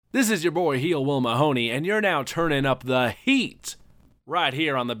This is your boy Heel Will Mahoney, and you're now turning up the heat right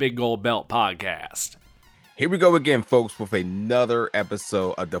here on the Big Gold Belt Podcast. Here we go again, folks, with another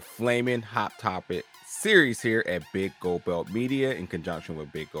episode of the Flaming Hot Topic series here at Big Gold Belt Media in conjunction with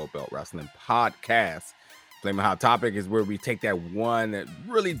Big Gold Belt Wrestling Podcast. Flaming Hot Topic is where we take that one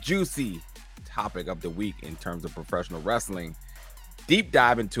really juicy topic of the week in terms of professional wrestling, deep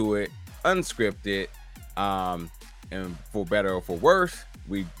dive into it, unscripted, and for better or for worse,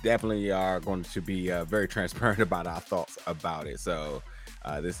 we definitely are going to be very transparent about our thoughts about it. So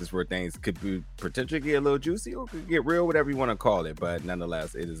this is where things could be potentially get a little juicy or could get real, whatever you want to call it. But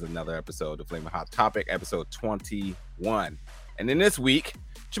nonetheless, it is another episode of Flaming Hot Topic, episode 21. And in this week,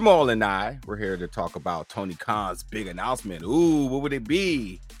 Jamal and I, we're here to talk about Tony Khan's big announcement. Ooh, what would it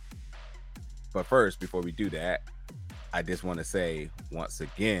be? But first, before we do that, I just want to say once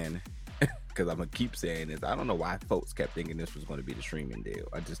again, because I'm gonna keep saying this, I don't know why folks kept thinking this was going to be the streaming deal.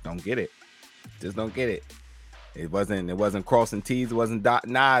 I just don't get it. Just don't get it. It wasn't crossing T's, it wasn't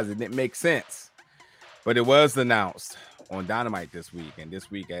dotting I's. It didn't make sense. But it was announced on Dynamite this week, and this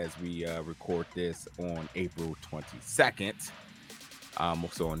week as we record this on April 22nd.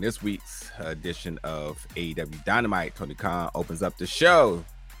 So on this week's edition of AEW Dynamite, Tony Khan opens up the show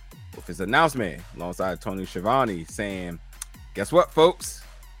with his announcement alongside Tony Schiavone saying, guess what, folks?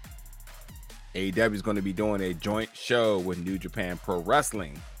 AEW is going to be doing a joint show with New Japan Pro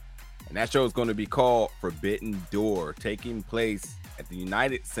Wrestling. And that show is going to be called Forbidden Door, taking place at the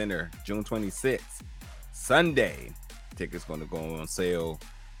United Center June 26th, Sunday. Tickets going to go on sale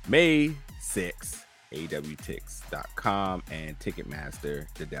May 6th, AEWTix.com and Ticketmaster,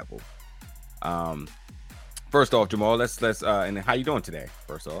 the devil. First off, Jamal, let's and how you doing today?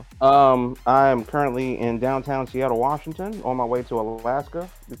 First off, I'm currently in downtown Seattle, Washington, on my way to Alaska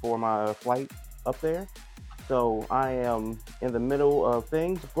before my flight up there. So I am in the middle of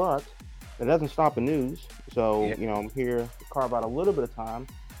things, but it doesn't stop the news. So yeah. I'm here to carve out a little bit of time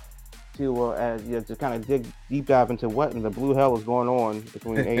to to kind of deep dive into what in the blue hell is going on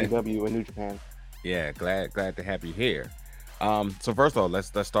between AEW and New Japan. Yeah, glad to have you here. So first of all,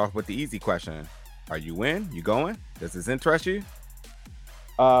 let's start with the easy question. Are you in? You going? Does this interest you?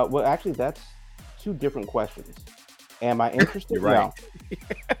 Well, actually, that's two different questions. Am I interested? You're right. No.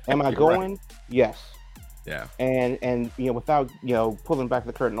 Am I You're going? right. Yes. Yeah. And without pulling back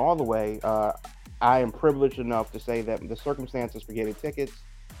the curtain all the way, I am privileged enough to say that the circumstances for getting tickets,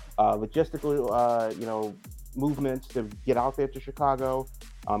 logistical, movements to get out there to Chicago.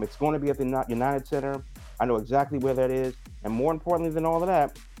 It's going to be at the United Center. I know exactly where that is, and more importantly than all of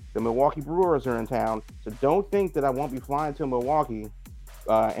that, the Milwaukee Brewers are in town. So don't think that I won't be flying to Milwaukee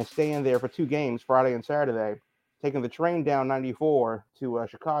and staying there for two games, Friday and Saturday, taking the train down 94 to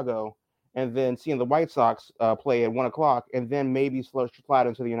Chicago, and then seeing the White Sox play at 1 o'clock, and then maybe slide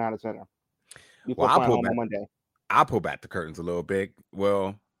into the United Center before flying home on Monday. I'll pull back the curtains a little bit.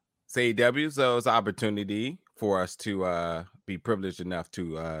 Well, it's AEW, so it's an opportunity for us to be privileged enough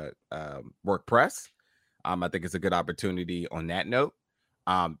to work press. I think it's a good opportunity on that note.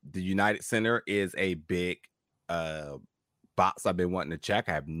 The United Center is a big box I've been wanting to check.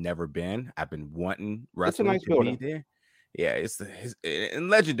 I have never been. I've been wanting wrestling to be there. Yeah, it's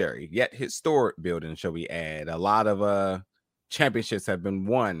legendary yet historic building, shall we add. A lot of championships have been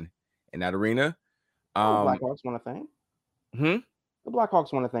won in that arena. Blackhawks won a thing. The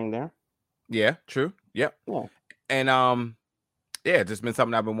Blackhawks won a thing there. Yeah, true. Yep. Yeah. And it's just been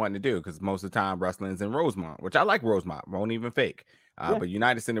something I've been wanting to do because most of the time wrestling's in Rosemont, which I like Rosemont, won't even fake. But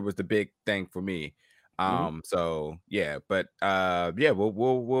United Center was the big thing for me. So yeah, but we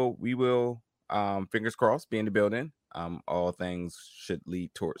will fingers crossed be in the building. All things should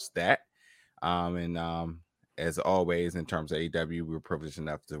lead towards that. And as always, in terms of AEW, we're privileged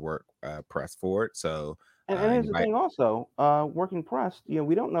enough to work press for it. So and here's the thing also, working press,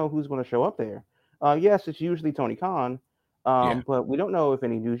 we don't know who's going to show up there. Yes, it's usually Tony Khan. But we don't know if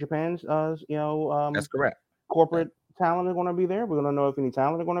any New Japan's, that's correct. Corporate talent are going to be there. We don't know if any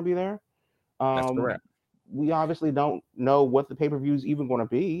talent are going to be there. That's correct. We obviously don't know what the pay-per-view is even going to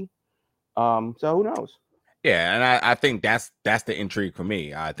be. So who knows? Yeah, and I think that's the intrigue for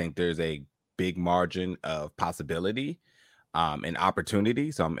me. I think there's a big margin of possibility and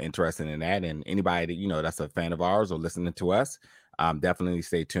opportunity. So I'm interested in that. And anybody that, that's a fan of ours or listening to us, definitely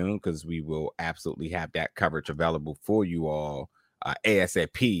stay tuned because we will absolutely have that coverage available for you all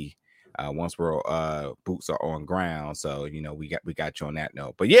ASAP once we're boots are on ground. So we got you on that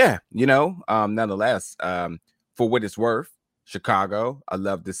note. But yeah, nonetheless, for what it's worth, Chicago, I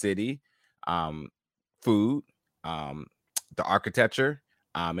love the city, food, the architecture.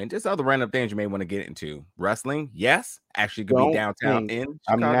 And just other random things you may want to get into. Wrestling, yes, actually could be Don't downtown think in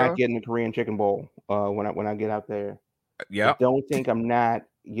I'm not Chicago. getting a Korean chicken bowl when I get out there. Yep, Don't think I'm not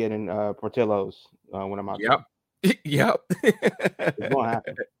getting Portillo's when I'm out yep, there. yep. It's gonna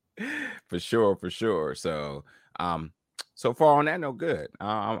happen. For sure, for sure. So, so far on that note, good.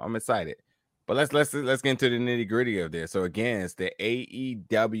 I'm excited. But let's get into the nitty gritty of this. So again, it's the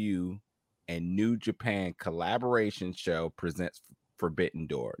AEW and New Japan collaboration show presents Forbidden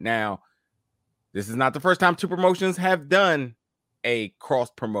Door. Now, this is not the first time two promotions have done a cross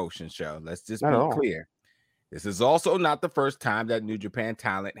promotion show. Let's just Not at be all. clear. This is also not the first time that New Japan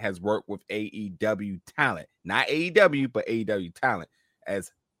talent has worked with AEW talent. Not AEW, but AEW talent,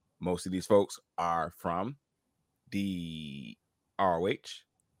 as most of these folks are from the ROH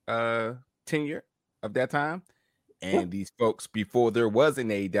tenure of that time. And these folks, before there was an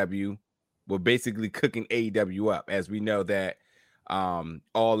AEW, were basically cooking AEW up. As we know that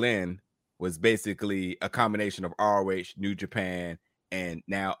All In was basically a combination of ROH, New Japan, and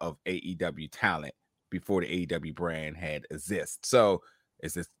now of AEW talent before the AEW brand had exist. So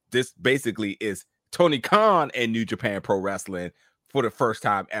this basically is Tony Khan and New Japan Pro Wrestling for the first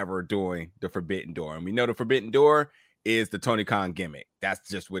time ever doing the Forbidden Door. And we know the Forbidden Door is the Tony Khan gimmick. That's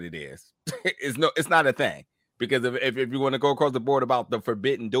just what it is. It's not a thing. Because if you want to go across the board about the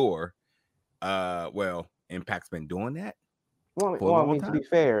Forbidden Door, well, Impact's been doing that. Well, I mean, to be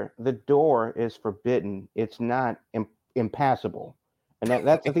fair, the door is forbidden. It's not impassable. And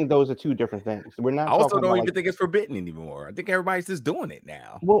that's I think those are two different things. We're not. I also talking don't about even think it's forbidden anymore. I think everybody's just doing it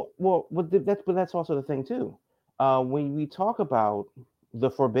now. Well, that's also the thing too. When we talk about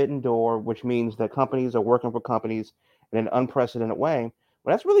the forbidden door, which means that companies are working for companies in an unprecedented way,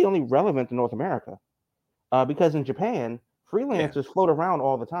 well, that's really only relevant to North America, because in Japan, freelancers float around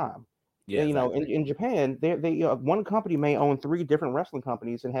all the time. Yeah, You know, exactly. in Japan, one company may own 3 different wrestling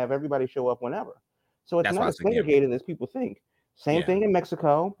companies and have everybody show up whenever. So it's That's why not as it's a gimmick. segregated as people think. Same thing in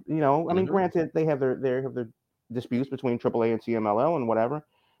Mexico. You know, I mean, Mhm. granted, they have their disputes between AAA and CMLL and whatever,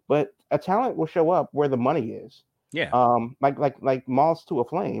 but a talent will show up where the money is. Yeah. Like moths to a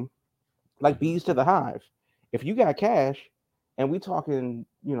flame, like bees to the hive. If you got cash, and we talking,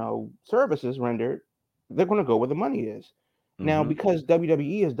 you know, services rendered, they're going to go where the money is. Now, Mhm. because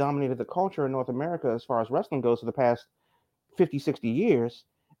WWE has dominated the culture in North America as far as wrestling goes for the past 50, 60 years,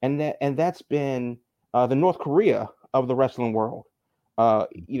 and that's been the North Korea of the wrestling world.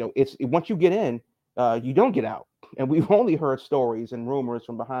 You know, it's once you get in, you don't get out. And we've only heard stories and rumors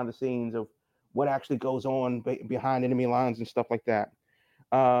from behind the scenes of what actually goes on behind enemy lines and stuff like that.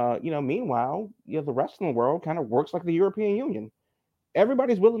 You know, meanwhile, you know, the wrestling world kind of works like the European Union.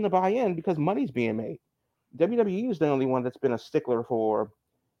 Everybody's willing to buy in because money's being made. WWE is the only one that's been a stickler for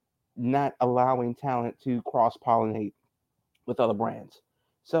not allowing talent to cross pollinate with other brands.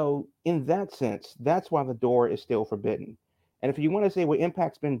 So, in that sense, that's why the door is still forbidden. And if you want to say, well,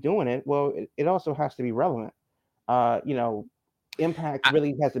 Impact's been doing it, well, it also has to be relevant. You know, Impact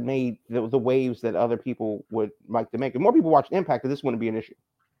really hasn't made the waves that other people would like to make. If more people watch Impact, this wouldn't be an issue.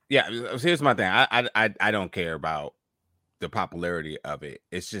 Yeah, here's my thing. I don't care about the popularity of it.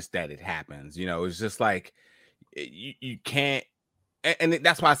 It's just that it happens. You know, it's just like you can't, and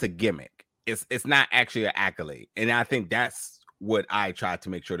that's why it's a gimmick. It's not actually an accolade, and I think that's what I try to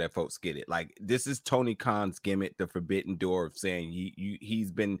make sure that folks get it. Like, this is Tony Khan's gimmick, the Forbidden Door, of saying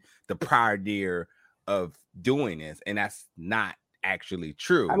he's been the pioneer of doing this, and that's not actually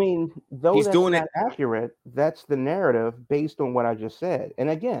true. I mean, though he's that's doing not it. accurate, that's the narrative based on what I just said.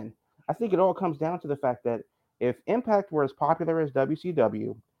 And again, I think it all comes down to the fact that if Impact were as popular as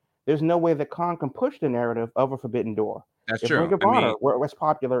WCW, there's no way that Khan can push the narrative of a Forbidden Door. That's If true. Ring of Honor were as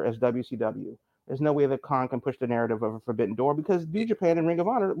popular as WCW, there's no way that Khan can push the narrative of a Forbidden Door because New Japan and Ring of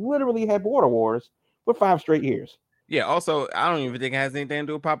Honor literally had border wars for 5 straight years. Yeah, also, I don't even think it has anything to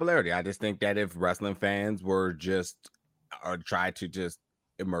do with popularity. I just think that if wrestling fans were just or try to just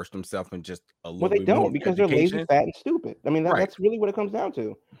immerse themselves in just a little Well, they bit more don't because they're lazy, education. fat, and stupid. I mean, Right. that's really what it comes down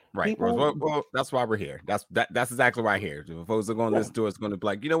to. Right. People, Well, that's why we're here. That's exactly why here. If folks are going to listen to us, going to be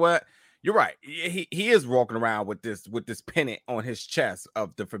like, you know what? You're right. He is walking around with this pennant on his chest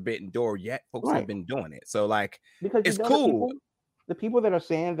of the Forbidden Door. Yet folks have been doing it. So like, because it's cool. The people that are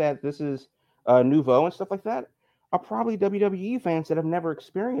saying that this is nouveau and stuff like that are probably WWE fans that have never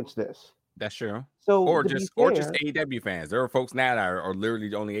experienced this. That's true. So or just AEW fans. There are folks now that are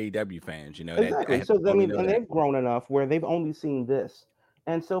literally only AEW fans. You know, exactly. that So I mean, and that. they've grown enough where they've only seen this,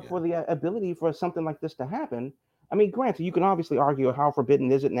 and so for the ability for something like this to happen, I mean, granted, you can obviously argue how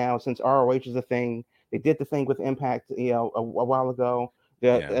forbidden is it now since ROH is a thing. They did the thing with Impact, you know, a while ago.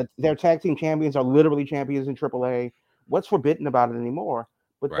 Their tag team champions are literally champions in AAA. What's forbidden about it anymore?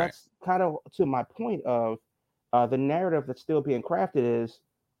 But Right. that's kind of to my point of the narrative that's still being crafted is,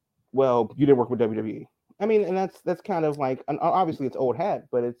 well, you didn't work with WWE. I mean, and that's kind of like, and obviously it's old hat,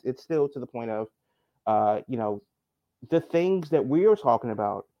 but it's still to the point of, you know, the things that we're talking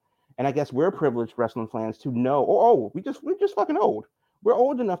about, and I guess we're privileged wrestling fans to know. We're just fucking old. We're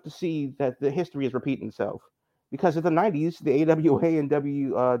old enough to see that the history is repeating itself, because in the '90s, the AWA and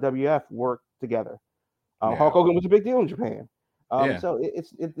WWF worked together. Hulk Yeah. Hogan was a big deal in Japan. Yeah. So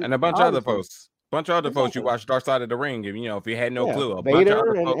And a bunch of other obviously, folks. Bunch of other folks you exactly, watch Dark Side of the Ring, and if you had no yeah, clue, a bunch of Vader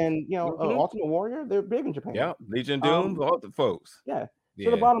other folks. and Mhm. Ultimate Warrior, they're big in Japan. Yeah, Legion Doom, Um, all the folks. yeah. So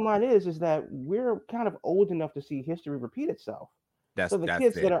the Yeah, bottom line is that we're kind of old enough to see history repeat itself. So the that's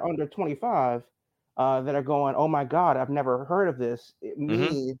kids that it. are under 25, that are going, oh my God, I've never heard of this. Hmm.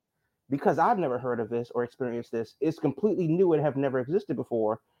 Me, because I've never heard of this or experienced this, it's completely new and have never existed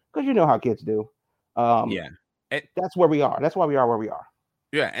before. Because you know how kids do. Um, Yeah. And, that's where we are. That's why we are where we are.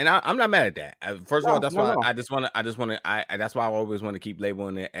 yeah, and I'm not mad at that. First of all, No, that's no, why no. I just want to. That's why I always want to keep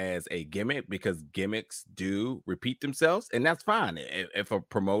labeling it as a gimmick, because gimmicks do repeat themselves, and that's fine. If a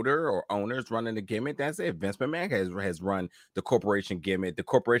promoter or owner is running a gimmick, that's it. Vince McMahon has run the corporation gimmick. The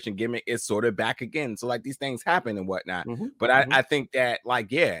corporation gimmick is sort of back again. So like these things happen and whatnot. Mm-hmm, But mm-hmm. I think that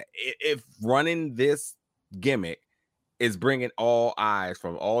if running this gimmick is bringing all eyes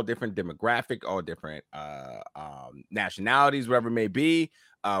from all different demographic, all different nationalities, whatever it may be,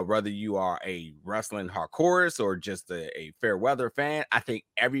 whether you are a wrestling hardcore or just a fair weather fan, I think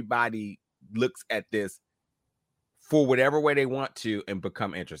everybody looks at this for whatever way they want to and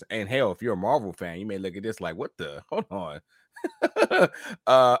become interested. And hell, if you're a Marvel fan, you may look at this like, what the, hold on.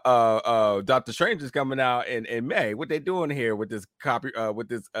 Doctor Strange is coming out in May. What they doing here with this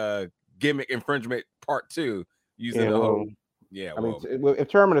gimmick infringement part 2? Using Yeah, the well, whole, yeah, I mean, well, if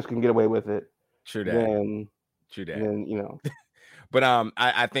Terminus can get away with it, true that, then true that. then But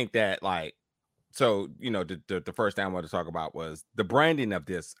I think that so the first thing I wanted to talk about was the branding of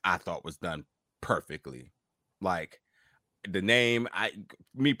this. I thought was done perfectly. Like the name,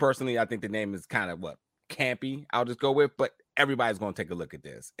 me personally, I think the name is kind of campy. I'll just go with, but everybody's going to take a look at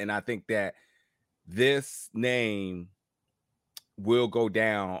this, and I think that this name will go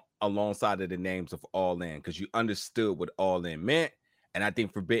down alongside of the names of All In, because you understood what All In meant. And I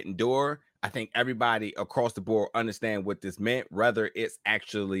think Forbidden Door, I think everybody across the board understand what this meant, whether it's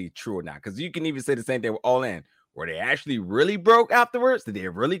actually true or not. Because you can even say the same thing with All In. Were they actually really broke afterwards? Did they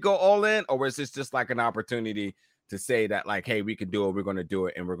really go all in? Or was this just like an opportunity to say that, like, hey, we can do it, we're going to do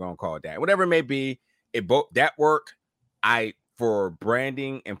it, and we're going to call it that? Whatever it may be, that worked. For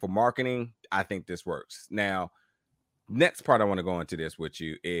branding and for marketing, I think this works. Now, next part I want to go into this with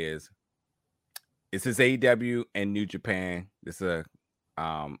you is AEW and New Japan. This is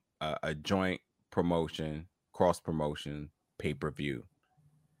a joint promotion, cross promotion, pay-per-view.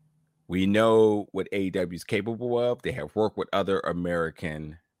 We know what AEW is capable of. They have worked with other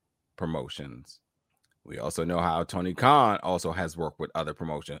American promotions. We also know how Tony Khan also has worked with other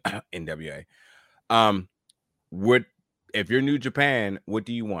promotions, NWA. If you're New Japan, what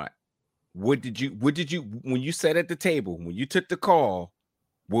do you want? What did you when you sat at the table, when you took the call,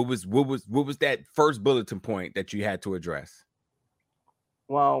 what was that first bulletin point that you had to address?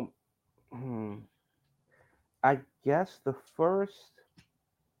 Well, I guess the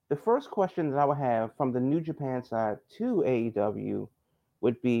first question that I would have from the New Japan side to AEW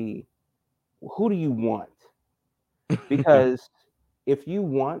would be, who do you want? Because if you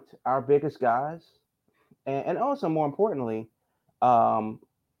want our biggest guys, and also more importantly,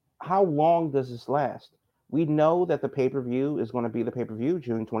 how long does this last? We know that the pay-per-view is going to be the pay-per-view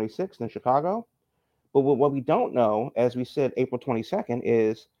June 26th in Chicago. But what we don't know, as we said, April 22nd,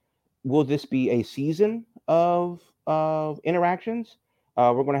 is, will this be a season of interactions?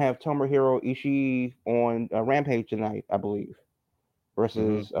 We're going to have Tomohiro Ishii on Rampage tonight, I believe,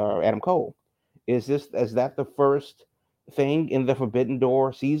 versus Adam Cole. Is that the first thing in the Forbidden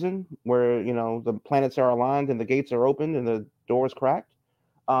Door season where the planets are aligned and the gates are opened and the doors cracked?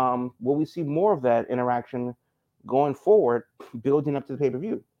 Will we see more of that interaction going forward, building up to the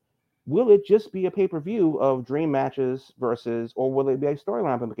pay-per-view? Will it just be a pay-per-view of dream matches versus, or will it be a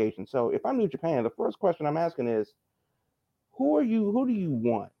storyline implication? So if I'm New Japan, the first question I'm asking is, who do you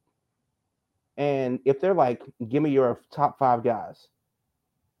want? And if they're like, give me your top 5 guys,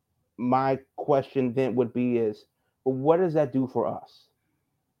 my question then would be well, what does that do for us?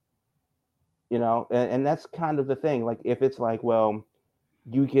 And that's kind of the thing. Like, if it's like, well,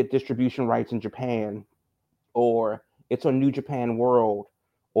 you get distribution rights in Japan, or it's on New Japan World,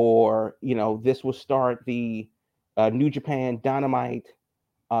 or this will start the New Japan Dynamite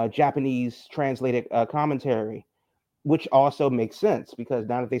Japanese translated commentary. which also makes sense because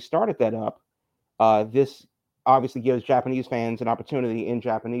now that they started that up, this obviously gives Japanese fans an opportunity in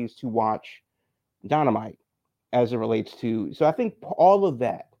Japanese to watch Dynamite as it relates to. So I think all of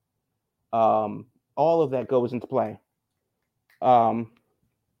that goes into play. Um,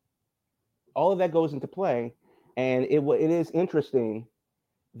 all of that goes into play, and it is interesting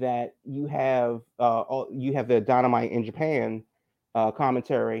that you have the Dynamite in Japan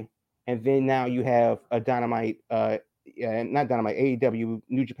commentary, and then now you have a Dynamite, not Dynamite, AEW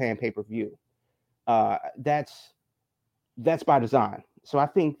New Japan pay per view. That's by design. So I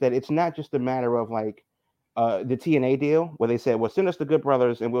think that it's not just a matter of like the TNA deal where they said, "Well, send us the Good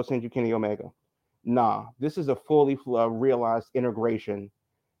Brothers and we'll send you Kenny Omega." Nah, this is a fully realized integration,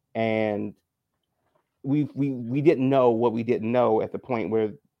 and we didn't know what we didn't know at the point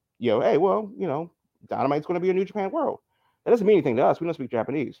where, hey, well, Dynamite's going to be a New Japan World. That doesn't mean anything to us. We don't speak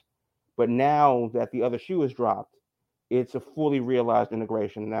Japanese. But now that the other shoe is dropped, it's a fully realized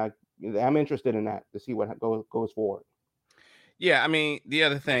integration. Now, I'm interested in that to see what goes forward. Yeah, I mean, the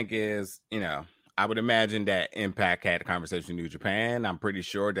other thing is, I would imagine that Impact had a conversation with New Japan. I'm pretty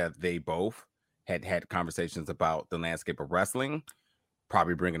sure that they both had conversations about the landscape of wrestling,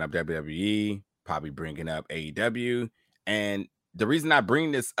 probably bringing up WWE, probably bringing up AEW. And the reason I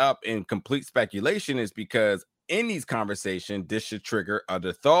bring this up in complete speculation is because in these conversations, this should trigger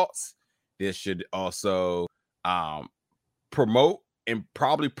other thoughts. This should also promote and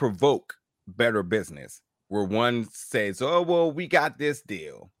probably provoke better business, where one says, "Oh, well, we got this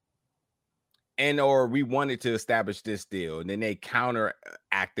deal," or we wanted to establish this deal, and then they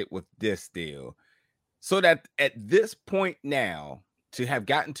counteract it with this deal. So that at this point now, to have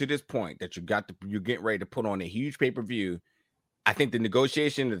gotten to this point that you're getting ready to put on a huge pay-per-view, I think the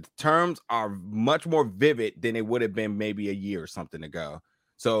negotiation of the terms are much more vivid than it would have been maybe a year or something ago.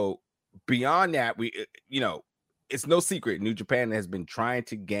 So beyond that, it's no secret New Japan has been trying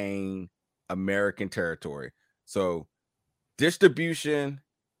to gain American territory. So distribution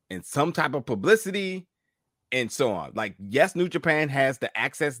and some type of publicity and so on. Like, yes, New Japan has the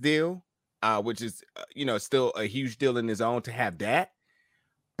access deal, which is, still a huge deal in its own to have that.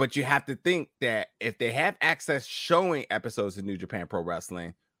 But you have to think that if they have access showing episodes of New Japan Pro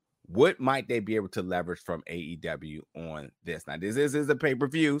Wrestling, what might they be able to leverage from AEW on this? Now, this is a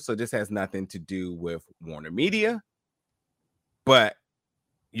pay-per-view, so this has nothing to do with Warner Media. But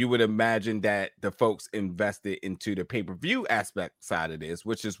you would imagine that the folks invested into the pay-per-view aspect side of this,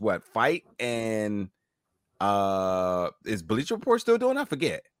 which is what, Fight and is Bleacher Report still doing? I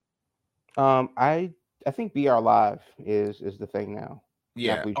forget. I think BR Live is the thing now.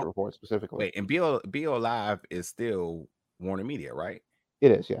 Yeah, not Bleacher Report specifically. Wait, and BO Live is still Warner Media, right?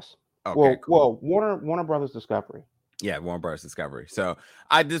 It is, yes. Okay, well, Warner Brothers Discovery. Yeah, Warner Brothers Discovery. So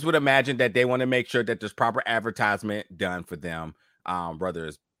I just would imagine that they want to make sure that there's proper advertisement done for them, whether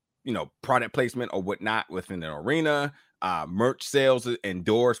it's product placement or whatnot within the arena. Merch sales and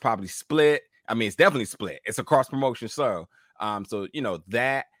doors probably split. I mean, it's definitely split. It's a cross promotion, so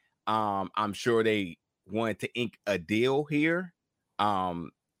that I'm sure they wanted to ink a deal here.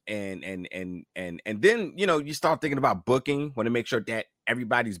 And then you start thinking about booking, want to make sure that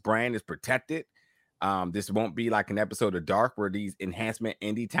everybody's brand is protected. This won't be like an episode of Dark where these enhancement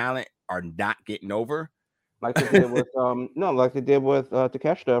indie talent are not getting over. Like they did with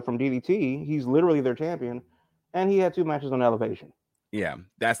Takeshita from DDT. He's literally their champion, and he had 2 matches on Elevation. Yeah,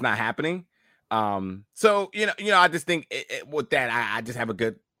 that's not happening. So I just think with that, I just have a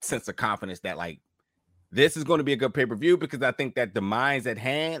good sense of confidence that like this is going to be a good pay-per-view, because I think that the Minds at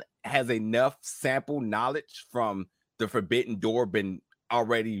Hand has enough sample knowledge from the Forbidden Door been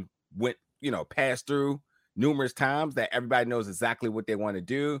already passed through numerous times that everybody knows exactly what they want to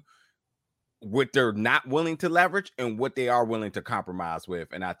do, what they're not willing to leverage, and what they are willing to compromise with.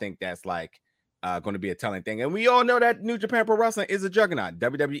 And I think that's like going to be a telling thing. And we all know that New Japan Pro Wrestling is a juggernaut.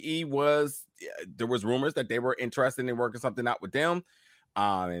 WWE there was rumors that they were interested in working something out with them.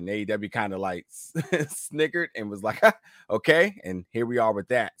 And AEW kind of like snickered and was like, okay. And here we are with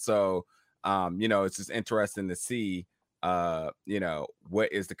that. So, it's just interesting to see,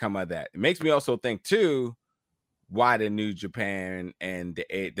 what is to come of that. It makes me also think too, why the New Japan and the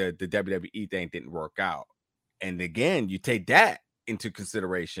WWE thing didn't work out. And again, you take that into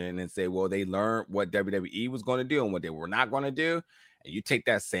consideration and say, well, they learned what WWE was going to do and what they were not going to do. And you take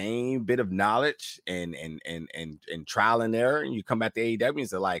that same bit of knowledge and trial and error, and you come back to AEW and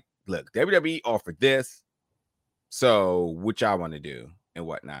say, like, look, WWE offered this, so what y'all want to do and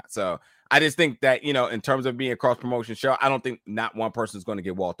whatnot. So I just think that, in terms of being a cross promotion show, I don't think not one person is going to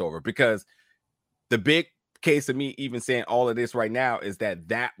get walked over, because the big case of me even saying all of this right now is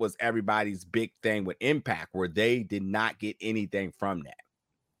that was everybody's big thing with Impact, where they did not get anything from that.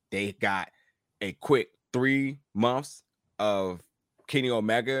 They got a quick 3 months of Kenny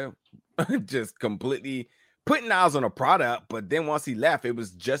Omega just completely putting eyes on a product, but then once he left, it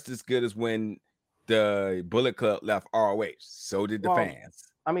was just as good as when the Bullet Club left ROH. So did the fans.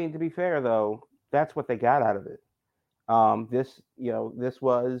 I mean, to be fair though, that's what they got out of it. This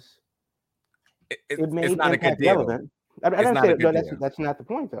was it made not Impact a good relevant. That's not the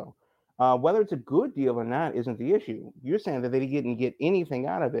point though. Whether it's a good deal or not isn't the issue. You're saying that they didn't get anything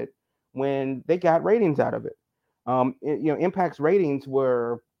out of it when they got ratings out of it. Impact's ratings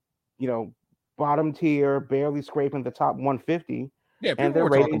were, bottom tier, barely scraping the top 150. Yeah, people were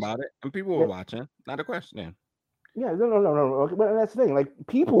talking about it, and people were watching. Not a question. Yeah, no. But that's the thing. Like,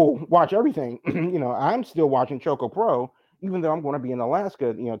 people watch everything. I'm still watching Choco Pro, even though I'm going to be in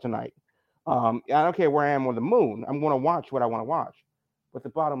Alaska, tonight. I don't care where I am on the moon. I'm going to watch what I want to watch. But the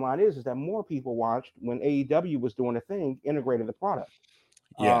bottom line is that more people watched when AEW was doing a thing, integrated the product.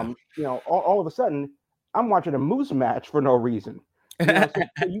 Yeah. All of a sudden, I'm watching a Moose match for no reason. So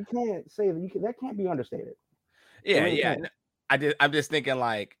you can't say that can't be understated. Yeah. I'm just thinking,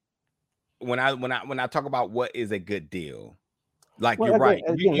 like, when I talk about what is a good deal, like, you're right.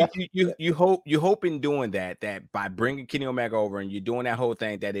 You hope in doing that by bringing Kenny Omega over and you're doing that whole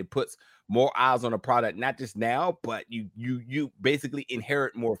thing, that it puts more eyes on the product, not just now, but you basically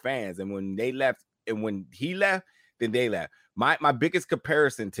inherit more fans. And when they left, and when he left, then they left. My biggest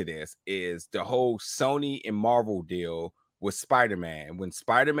comparison to this is the whole Sony and Marvel deal with Spider-Man. When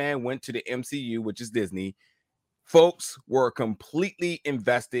Spider-Man went to the MCU, which is Disney, folks were completely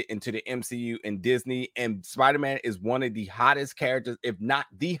invested into the MCU and Disney, and Spider-Man is one of the hottest characters, if not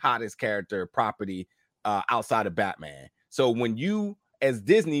the hottest character property outside of Batman. So when you, as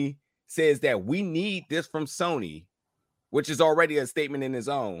Disney, says that we need this from Sony, which is already a statement in its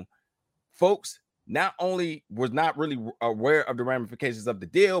own, folks not only was not really aware of the ramifications of the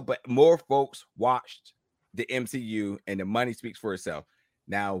deal, but more folks watched the MCU, and the money speaks for itself.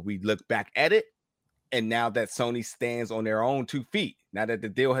 Now we look back at it, and now that Sony stands on their own 2 feet, now that the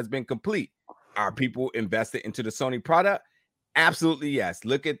deal has been complete, are people invested into the Sony product? Absolutely yes.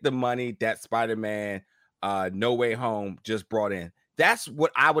 Look at the money that Spider-Man No Way Home just brought in. That's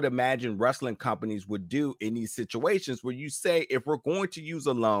what I would imagine wrestling companies would do in these situations, where you say, if we're going to use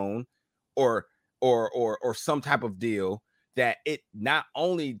a loan or some type of deal, that it not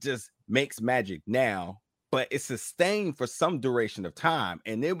only just makes magic now, but it's sustained for some duration of time.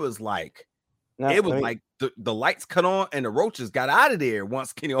 And it was like, the lights cut on and the roaches got out of there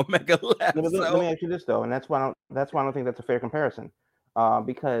once Kenny Omega left. Let me ask you this though, and that's why I don't think that's a fair comparison.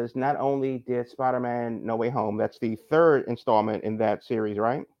 Because not only did Spider-Man No Way Home, that's the 3rd installment in that series,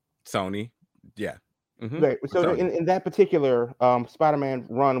 right? Sony, yeah. Mm-hmm. Right. So in that particular Spider-Man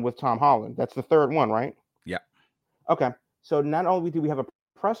run with Tom Holland, that's the 3rd one, right? Yeah. Okay. So not only do we have a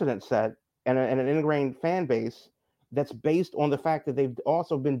precedent set and an ingrained fan base that's based on the fact that they've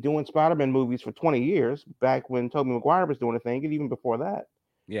also been doing Spider-Man movies for 20 years, back when Tobey Maguire was doing a thing, and even before that.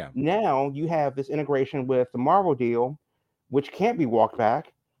 Yeah. Now you have this integration with the Marvel deal, which can't be walked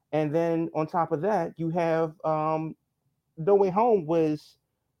back. And then on top of that, you have No Way Home was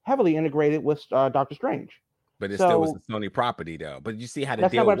heavily integrated with Doctor Strange. But it still was a Sony property, though. But you see how the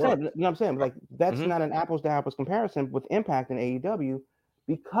deal works. Saying. You know what I'm saying? Like, that's not an apples to apples comparison with Impact and AEW,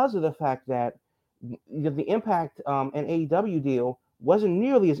 because of the fact that the Impact and AEW deal wasn't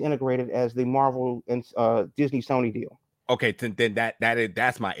nearly as integrated as the Marvel and Disney Sony deal. Okay, then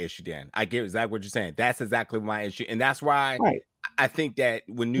that's my issue. Then I get exactly what you're saying. That's exactly my issue, and that's why I think that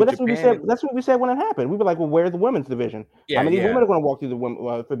when New Japan, that's what we said when it happened. We were like, well, where's the women's division? Yeah, how many women are going to walk through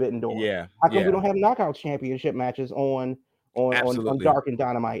the Forbidden Door? Yeah. How come we don't have Knockouts Championship matches on Dark and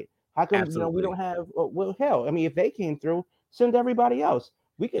Dynamite? How come we don't have? Well, hell, I mean, if they came through, send everybody else.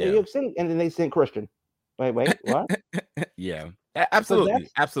 We can send, and then they sent Christian. Wait, what? Yeah, absolutely,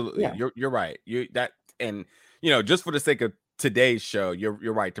 so absolutely. Yeah. You're right. And just for the sake of today's show,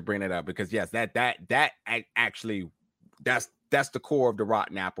 you're right to bring it up, because yes, that actually that's the core of the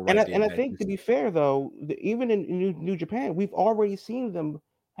rotten apple. Right and I think, to be fair though, even in New Japan, we've already seen them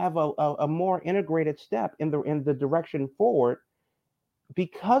have a more integrated step in the direction forward,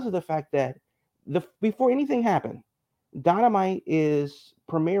 because of the fact that before anything happened, Dynamite is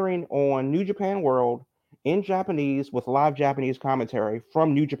premiering on New Japan World in Japanese with live Japanese commentary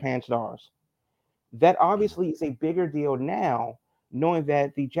from New Japan stars. That obviously is a bigger deal now, knowing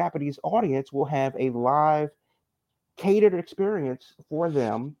that the Japanese audience will have a live catered experience for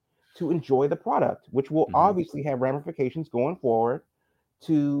them to enjoy the product, which will obviously have ramifications going forward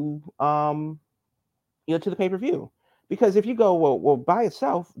to to the pay-per-view. Because if you go, well, by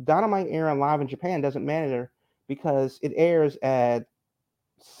itself, Dynamite airing live in Japan doesn't matter because it airs at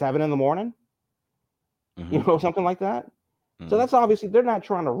 7 in the morning, something like that. So that's obviously they're not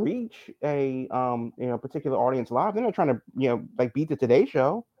trying to reach a particular audience live. They're not trying to like beat the Today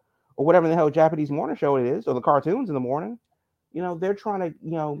Show or whatever the hell Japanese morning show it is, or the cartoons in the morning. They're trying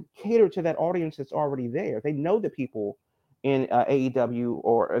to cater to that audience that's already there. They know the people in AEW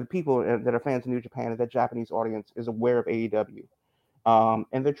or people that are fans of New Japan, and that Japanese audience is aware of AEW,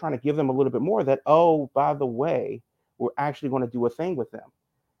 and they're trying to give them a little bit more that, oh, by the way, we're actually going to do a thing with them.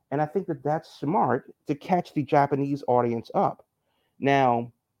 And I think that that's smart to catch the Japanese audience up.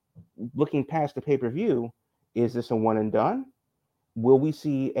 Now, looking past the pay-per-view, is this a one and done? Will we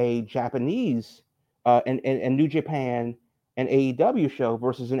see a Japanese and New Japan and AEW show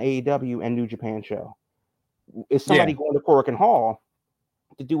versus an AEW and New Japan show? Is somebody going to Korakuen Hall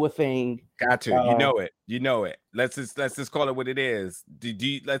to do a thing? Got to, you know it. Let's just call it what it is.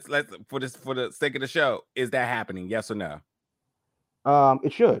 Let's for the sake of the show, is that happening? Yes or no?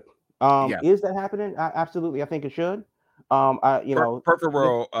 It should. Is that happening? Absolutely, I think it should. Perfect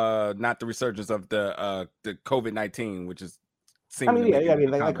world, not the resurgence of the COVID-19, which is. Like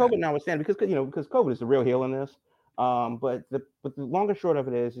COVID notwithstanding, because COVID is the real heel in this. But the long and short of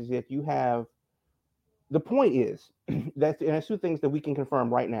it is that you have. The point is that, and there's two things that we can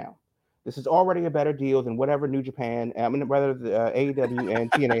confirm right now. This is already a better deal than whatever New Japan, rather the AEW and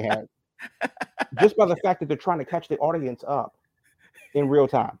TNA had. Just by the fact that they're trying to catch the audience up in real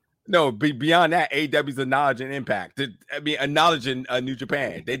time. No, beyond that, AEW's acknowledging Impact. Acknowledging New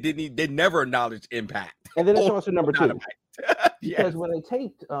Japan. They never acknowledged Impact. And then it's also number two. Because when they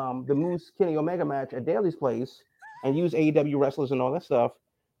taped the Moose Kenny Omega match at Daly's place and used AEW wrestlers and all that stuff,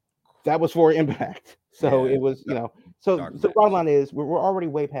 that was for Impact. So it was, So the bottom line is we're already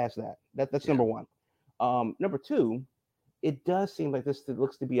way past that. That's number one. Number two, it does seem like this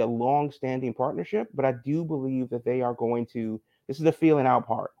looks to be a long-standing partnership, but I do believe that they are going to. This is the feeling out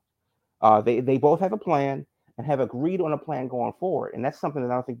part. They both have a plan and have agreed on a plan going forward, and that's something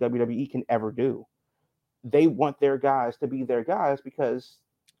that I don't think WWE can ever do. They want their guys to be their guys because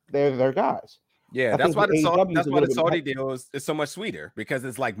they're their guys. Yeah, that's why the Saudi deal is so much sweeter, because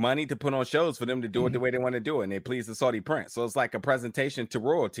it's like money to put on shows for them to do it the way they want to do it, and they please the Saudi prince. So it's like a presentation to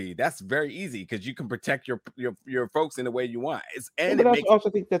royalty. That's very easy because you can protect your folks in the way you want. I also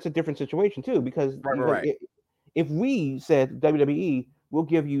think that's a different situation too, because if we said WWE, we'll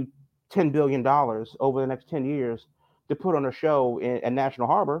give you $10 billion over the next 10 years to put on a show in National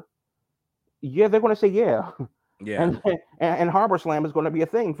Harbor, they're going to say yeah. And Harbor Slam is going to be a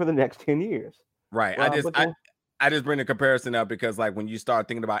thing for the next 10 years. Right. I just bring the comparison up because, like, when you start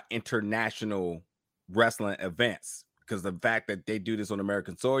thinking about international wrestling events, because the fact that they do this on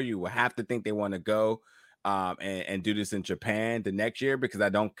American soil, you will have to think they want to go and do this in Japan the next year, because I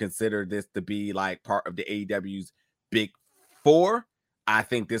don't consider this to be like part of the AEW's big four. I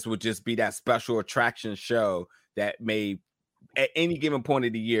think this would just be that special attraction show that may, at any given point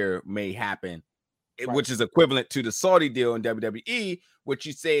of the year, may happen. Right. Which is equivalent to the Saudi deal in WWE, which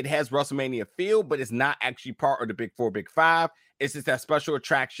you say it has WrestleMania feel, but it's not actually part of the big four, big five. It's just that special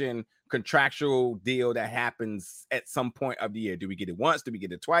attraction contractual deal that happens at some point of the year. Do we get it once? Do we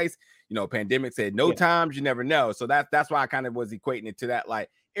get it twice? Pandemic said no times, you never know. So that's why I kind of was equating it to that, like,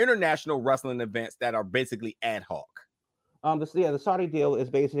 international wrestling events that are basically ad hoc. The Saudi deal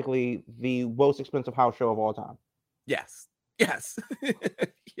is basically the most expensive house show of all time. Yes. Yes.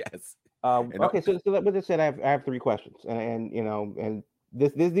 Okay, so with this said, I have three questions, and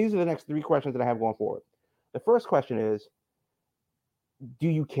these are the next three questions that I have going forward. The first question is, do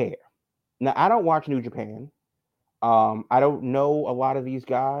you care? Now, I don't watch New Japan. I don't know a lot of these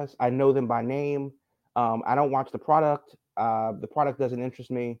guys. I know them by name. I don't watch the product. The product doesn't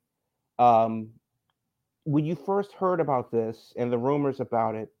interest me. When you first heard about this and the rumors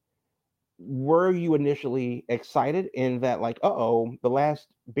about it, were you initially excited in that, like, the last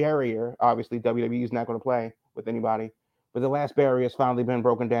barrier, obviously WWE is not going to play with anybody, but the last barrier has finally been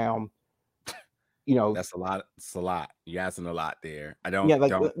broken down? That's a lot. It's a lot. You're asking a lot there. I don't.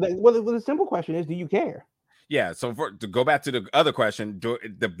 Well, the simple question is, do you care? Yeah. So to go back to the other question,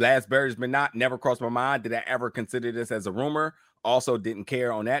 the last barrier's been never crossed my mind. Did I ever consider this as a rumor? Also didn't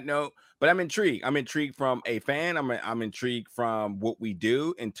care on that note, but I'm intrigued. I'm intrigued from a fan. I'm intrigued from what we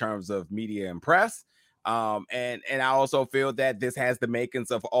do in terms of media and press. And I also feel that this has the makings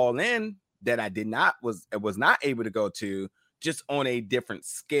of All In that I was not able to go to, just on a different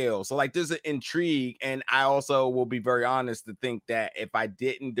scale. So, like, there's an intrigue, and I also will be very honest to think that if I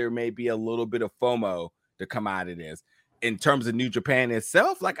didn't, there may be a little bit of FOMO to come out of this. in terms of New Japan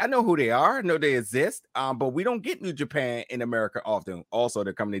itself, like I know who they are, I know they exist, but we don't get New Japan in America often. Also,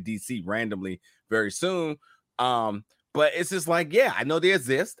 they're coming to DC randomly very soon. But it's just like, yeah, I know they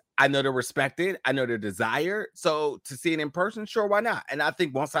exist. I know they're respected. I know they're desired. So to see it in person, sure, why not? And I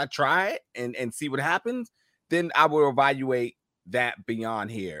think once I try it and see what happens, then I will evaluate that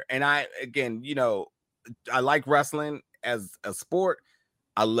beyond here. And I, again, I like wrestling as a sport.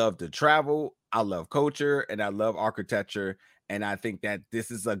 I love to travel. I love culture and I love architecture. And I think that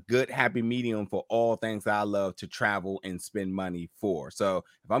this is a good happy medium for all things that I love to travel and spend money for. So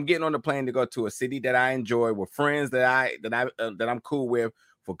if I'm getting on the plane to go to a city that I enjoy with friends that I'm cool with,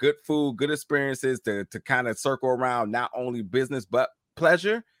 for good food, good experiences, to kind of circle around not only business but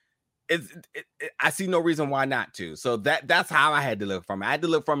pleasure, I see no reason why not to. So that's how I had to look from it. I had to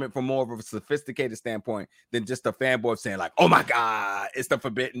look from it from more of a sophisticated standpoint than just a fanboy saying like, "Oh my God, it's the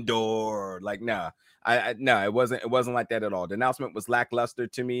forbidden door." Like, no, no, it wasn't like that at all. The announcement was lackluster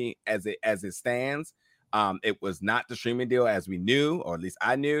to me as it stands. It was not the streaming deal as we knew, or at least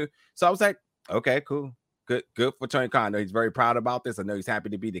I knew. So I was like, okay, cool. Good for Tony Khan. I know he's very proud about this. I know he's happy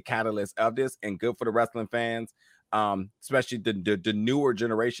to be the catalyst of this, and good for the wrestling fans. Especially the newer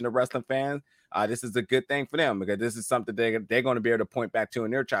generation of wrestling fans. This is a good thing for them because this is something they're going to be able to point back to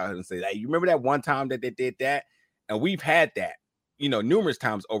in their childhood and say, hey, you remember that one time that they did that? And we've had that, numerous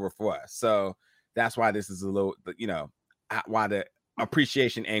times over for us. So that's why this is a little, why the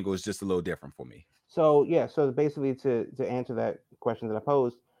appreciation angle is just a little different for me. So yeah, so basically to answer that question that I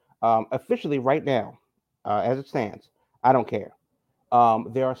posed, officially right now, as it stands, I don't care.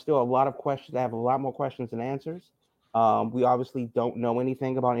 There are still a lot of questions. I have a lot more questions than answers. We obviously don't know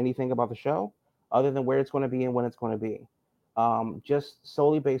anything about the show other than where it's going to be and when it's going to be. Just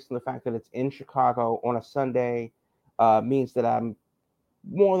solely based on the fact that it's in Chicago on a Sunday means that I'm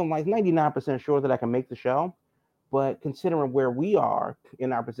more than like 99% sure that I can make the show. But considering where we are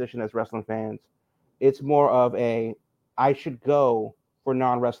in our position as wrestling fans, it's more of I should go for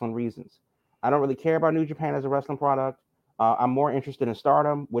non-wrestling reasons. I don't really care about New Japan as a wrestling product. I'm more interested in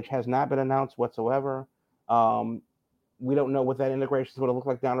Stardom, which has not been announced whatsoever. We don't know what that integration is going to look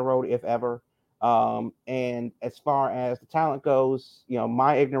like down the road, if ever. And as far as the talent goes,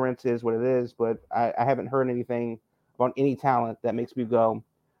 my ignorance is what it is, but I haven't heard anything about any talent that makes me go,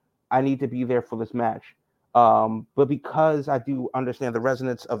 I need to be there for this match. But because I do understand the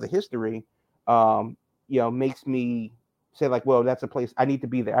resonance of the history, makes me say like, well, that's a place I need to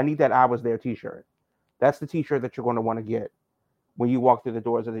be there. I need that I was there t-shirt. That's the t-shirt that you're going to want to get when you walk through the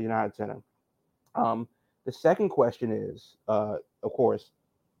doors of the United Center. The second question is, of course,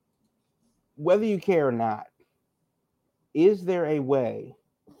 whether you care or not, is there a way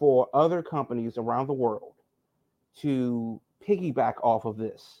for other companies around the world to piggyback off of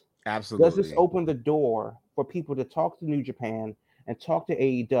this? Absolutely. Does this open the door for people to talk to New Japan and talk to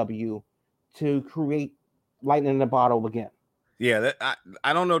AEW to create lightning in a bottle again? Yeah,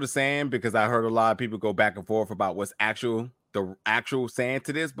 I don't know the saying because I heard a lot of people go back and forth about what's the actual saying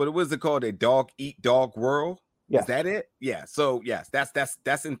to this, but it was called a dog eat dog world. Yes. Is that it? Yeah. So yes,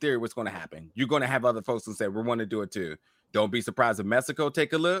 that's in theory what's going to happen. You're going to have other folks who say we want to do it too. Don't be surprised if Mexico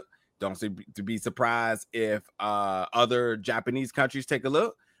take a look. Don't be surprised if other Japanese countries take a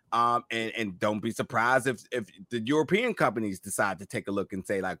look. And don't be surprised if the European companies decide to take a look and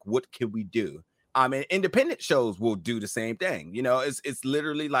say like, what can we do? And independent shows will do the same thing. It's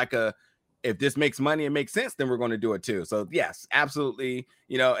literally like if this makes money and makes sense, then we're going to do it too. So yes, absolutely.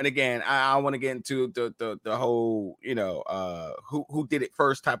 And again, I want to get into the whole, who did it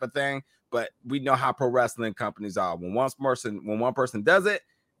first type of thing, but we know how pro wrestling companies are. When one person does it,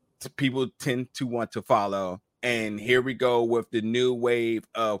 people tend to want to follow. And here we go with the new wave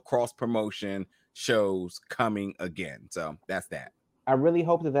of cross promotion shows coming again. So that's that. I really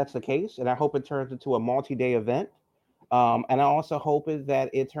hope that that's the case, and I hope it turns into a multi-day event. And I also hope that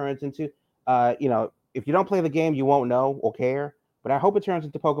it turns into, if you don't play the game, you won't know or care. But I hope it turns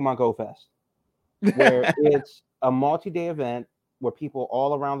into Pokemon Go Fest, where it's a multi-day event where people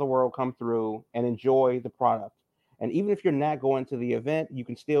all around the world come through and enjoy the product. And even if you're not going to the event, you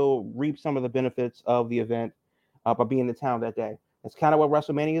can still reap some of the benefits of the event by being in town that day. That's kind of what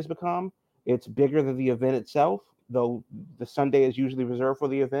WrestleMania has become. It's bigger than the event itself, though the Sunday is usually reserved for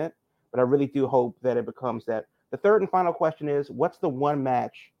the event. But I really do hope that it becomes that. The third and final question is, what's the one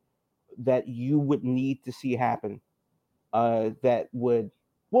match that you would need to see happen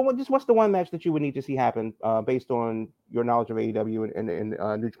what's the one match that you would need to see happen based on your knowledge of AEW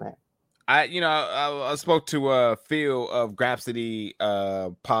and New Japan? I spoke to Phil of Grapsity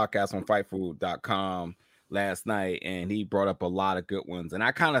podcast on Fightful.com last night, and he brought up a lot of good ones, and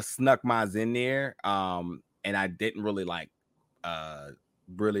I kind of snuck mine in there. and I didn't really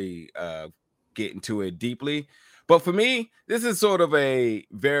get into it deeply. But for me, this is sort of a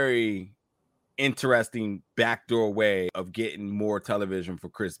very interesting backdoor way of getting more television for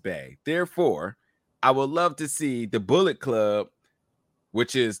Chris Bay. Therefore, I would love to see the Bullet Club,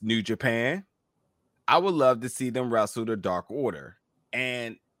 which is New Japan. I would love to see them wrestle the Dark Order.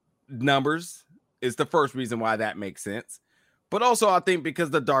 And numbers is the first reason why that makes sense. But also, I think because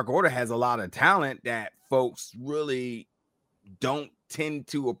the Dark Order has a lot of talent that folks really don't tend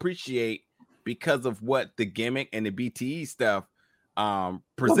to appreciate because of what the gimmick and the BTE stuff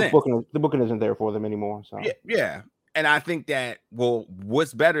present. Well, the booking isn't there for them anymore. So yeah. And I think that, well,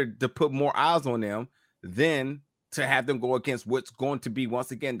 what's better to put more eyes on them than to have them go against what's going to be,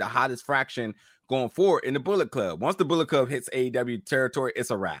 once again, the hottest fraction going forward in the Bullet Club. Once the Bullet Club hits AEW territory,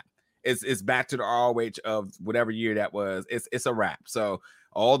 it's a wrap. It's back to the ROH of whatever year that was. It's a wrap. So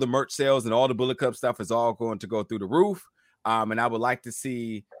all the merch sales and all the Bullet Club stuff is all going to go through the roof. And I would like to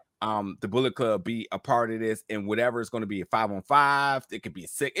see the Bullet Club be a part of this, and whatever is going to be a 5-on-5, it could be a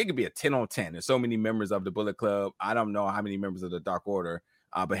 6, it could be a 10-on-10. There's so many members of the Bullet Club. I don't know how many members of the Dark Order,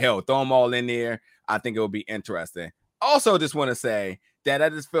 but hell, throw them all in there. I think it will be interesting. Also, just want to say that I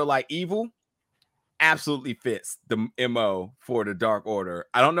just feel like Evil absolutely fits the MO for the Dark Order.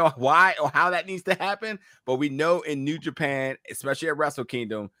 I don't know why or how that needs to happen, but we know in New Japan, especially at Wrestle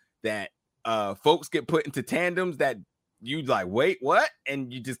Kingdom, that folks get put into tandems that you like, wait, what?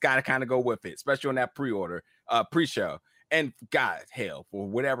 And you just got to kind of go with it, especially on that pre-show. And God, hell, for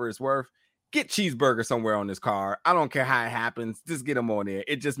whatever it's worth, get Cheeseburger somewhere on this card. I don't care how it happens. Just get him on there.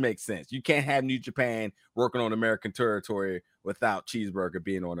 It just makes sense. You can't have New Japan working on American territory without Cheeseburger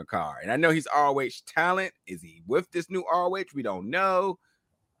being on the card. And I know he's ROH talent. Is he with this new ROH? We don't know.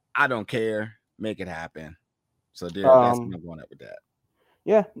 I don't care. Make it happen. So that's what I'm going up with that.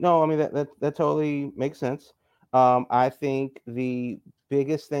 Yeah, no, I mean that totally makes sense. I think the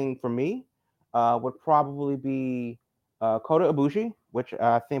biggest thing for me would probably be Kota Ibushi, which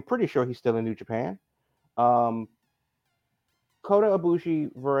I think pretty sure he's still in New Japan. Kota Ibushi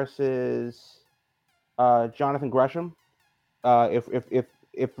versus Jonathan Gresham.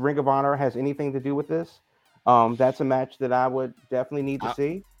 If Ring of Honor has anything to do with this, that's a match that I would definitely need to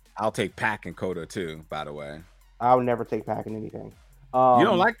see. I'll take Pac and Kota too, by the way. I would never take Pac in anything. You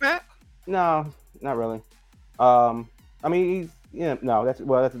don't like Pac? No, not really. I mean, that's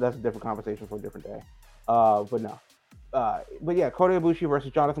a different conversation for a different day. But no. But yeah, Kota Ibushi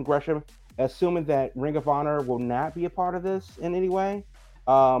versus Jonathan Gresham. Assuming that Ring of Honor will not be a part of this in any way,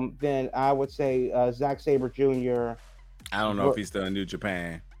 then I would say Zack Sabre Jr. I don't know if he's still in New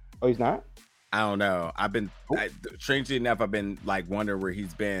Japan. Oh, he's not? I don't know. Strangely enough, I've been like wondering where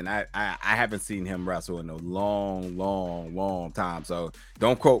he's been. I haven't seen him wrestle in a long time. So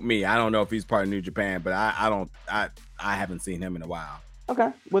don't quote me. I don't know if he's part of New Japan, but I haven't seen him in a while. Okay,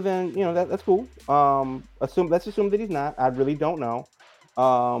 well then that's cool. Let's assume that he's not. I really don't know.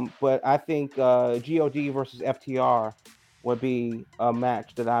 But I think God versus FTR would be a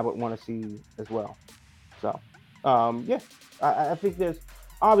match that I would want to see as well. So yeah, I think there's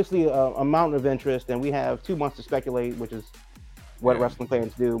obviously a mountain of interest, and we have 2 months to speculate, which is what wrestling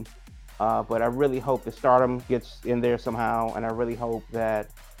fans do. But I really hope that Stardom gets in there somehow, and I really hope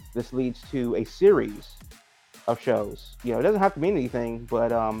that this leads to a series of shows. It doesn't have to mean anything, but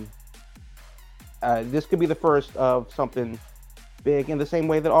this could be the first of something big in the same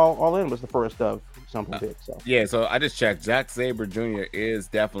way that All In was the first of something big. So I just checked. Zack Sabre Jr. is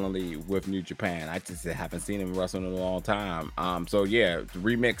definitely with New Japan. I just haven't seen him wrestle in a long time. So yeah, to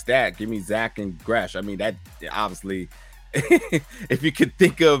remix that, give me Zack and Gresh. I mean, that obviously, if you could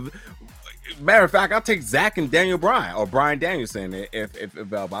think of, matter of fact, I'll take Zack and Daniel Bryan or Bryan Danielson if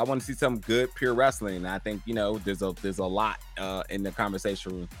available. I want to see some good pure wrestling. And I think there's a lot in the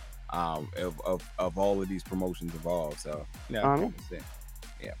conversation of all of these promotions involved. So yeah.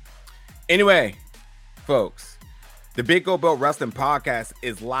 Anyway, folks, the Big Gold Belt Wrestling Podcast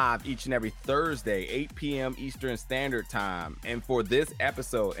is live each and every Thursday, 8 p.m. Eastern Standard Time. And for this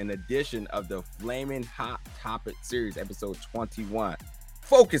episode, an edition of the Flaming Hot Topic Series, episode 21,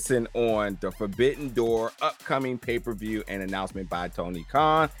 focusing on the Forbidden Door upcoming pay-per-view and announcement by Tony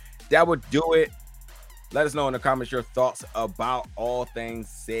Khan. That would do it. Let us know in the comments your thoughts about all things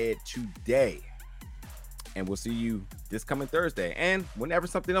said today. And we'll see you this coming Thursday. And whenever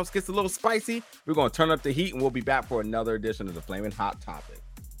something else gets a little spicy, we're going to turn up the heat, and we'll be back for another edition of the Flaming Hot Topic.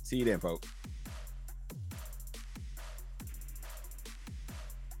 See you then, folks.